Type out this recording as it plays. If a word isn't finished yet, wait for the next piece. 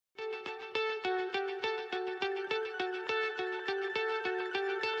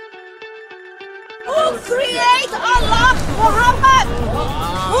created Allah, Muhammad?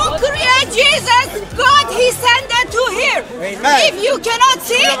 Who created Jesus? God, He sent it to here. Amen. If you cannot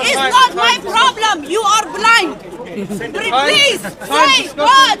see, it's not my problem. You are blind. Please say,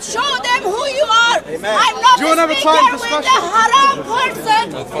 God, show them who you are. Amen. I'm not speaking with discussion? the haram person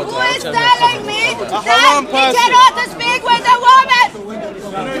who is telling me that haram he person. cannot speak with a woman.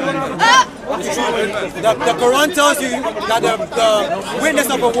 The Quran tells you that the witness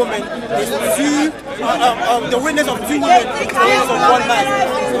of a woman is two, the witness of two women is the witness of one man.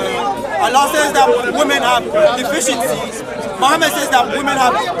 Allah says that women have deficiencies. Muhammad says that women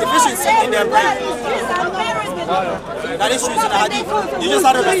have deficiency in their brain. That is true in the hadith. You just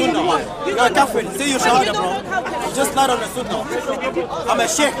lied on the sunnah. You're a kafir. Say your shahada, bro. You just lied on the sunnah. I'm a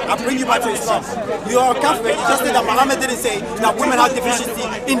sheikh. I bring you back to Islam. You're a kafir. You just said that Muhammad didn't say that women have deficiency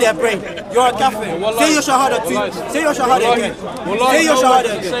in their brain. You're a kafir. Say your shahada too. Say your shahada again. Say your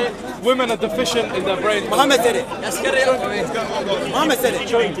shahada again. Women are deficient in their brain. Muhammad said it. Muhammad said it.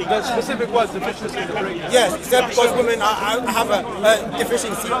 The specific word, deficiency in the brain. Yes, he said because women have a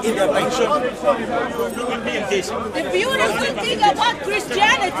deficiency in their brain. The beautiful thing about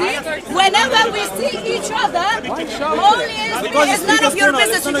Christianity, whenever we see each other, Holy Spirit is none of your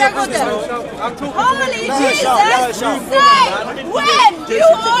business. You can go there. Holy Jesus said, when you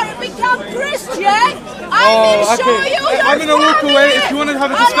are become Christian, I will show you your I'm gonna walk away. If you want to have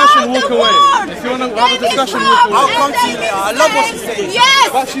a discussion, walk away. If you want to have a discussion, walk away. I'll come to you later. I love what she's saying.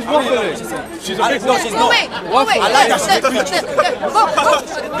 Yes. But she's waffling. She's a big No, she's not. I like that she's preaching.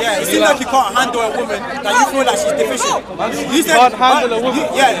 Yeah, it seems like you can't handle a woman that you feel like she's deficient. You said, Can't handle a woman.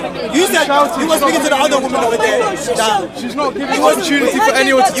 you said you were speaking to the other woman over there. She's not giving an opportunity for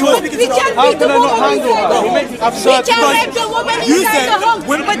anyone to talk. We can How beat can the I not woman handle her? You make absurd We can make the woman You inside said the home.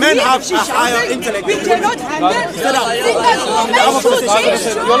 But men here, have she a higher shouldn't. intellect We than cannot handle. Because women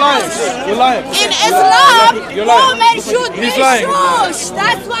should be You're lying. shush. You're lying. In Islam, You're lying. women should be He's lying. shush.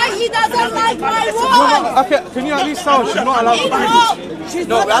 That's why he doesn't like my woman. Okay, can you at least tell her she's not allowed to preach? She's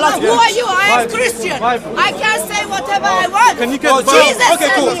No, not we're allowed to Who are you? I am Bible. Christian. Bible. I can say whatever I want. Can you get Oh, the Bible? Jesus okay,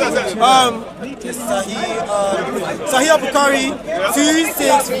 cool. said Sahih Bukhari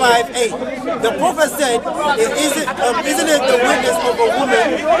 2658. The Prophet said, isn't it the witness of a woman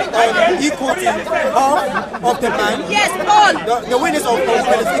equal to half of the man? Yes, Paul. The witness of a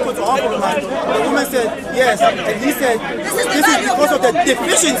woman is equal to half of the man. The woman said, yes. And he said, this is because of the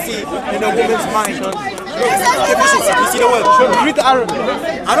deficiency in a woman's mind. Deficiency. You see the word? Read the Arabic.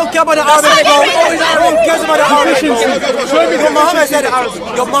 I don't care about the Arabic, bro. I don't care about the Arabic, bro. Show me Your Muhammad said it.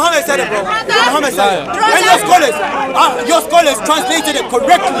 Your Muhammad said it, bro. Your Muhammad said it. And your scholars translated it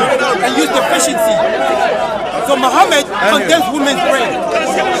correctly and used deficiency. So Muhammad condemns women's brain.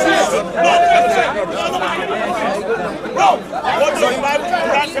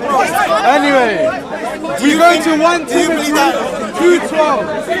 Anyway, we go to 1 Timothy 2:12.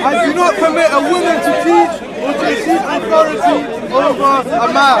 I do not permit a woman to teach or to receive authority over a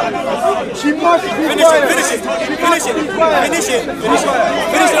man. She must be quiet. Finish it.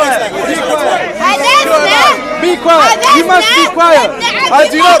 Be quiet. You must be quiet. I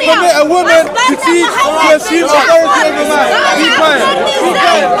do not permit a woman to teach or to assume authority over a man. Be quiet. Be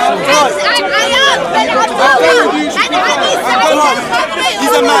quiet.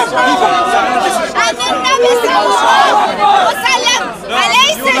 He's a man.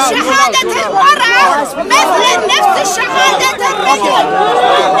 أليس شهادة المرأة مثل نفس شهادة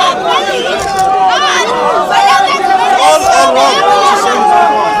الرجل؟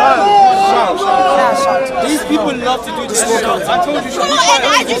 These people love to do this. I told you she be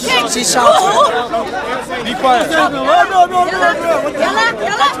quiet. She shouted. Be quiet.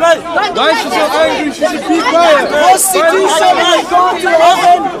 Why is she so angry? She should be quiet. Prostitution will go to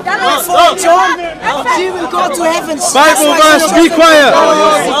heaven before John. She will go to heaven. Bible verse, be quiet.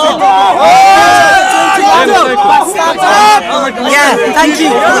 Yeah, thank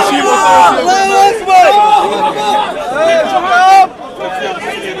you.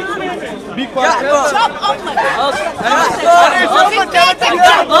 Be quiet.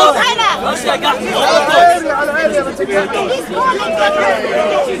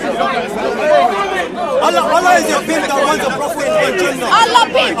 Allah is a pimp that wants a prophet in Jannah.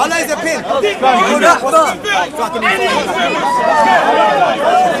 Allah is a pimp.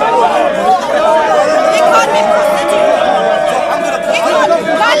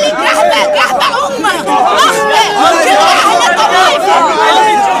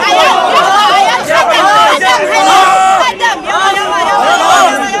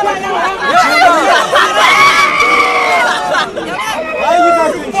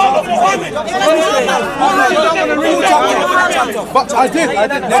 But I did.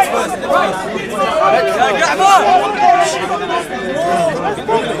 Next verse.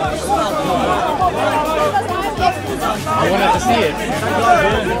 it.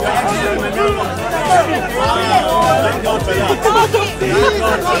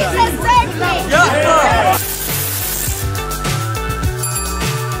 Jesus saved me.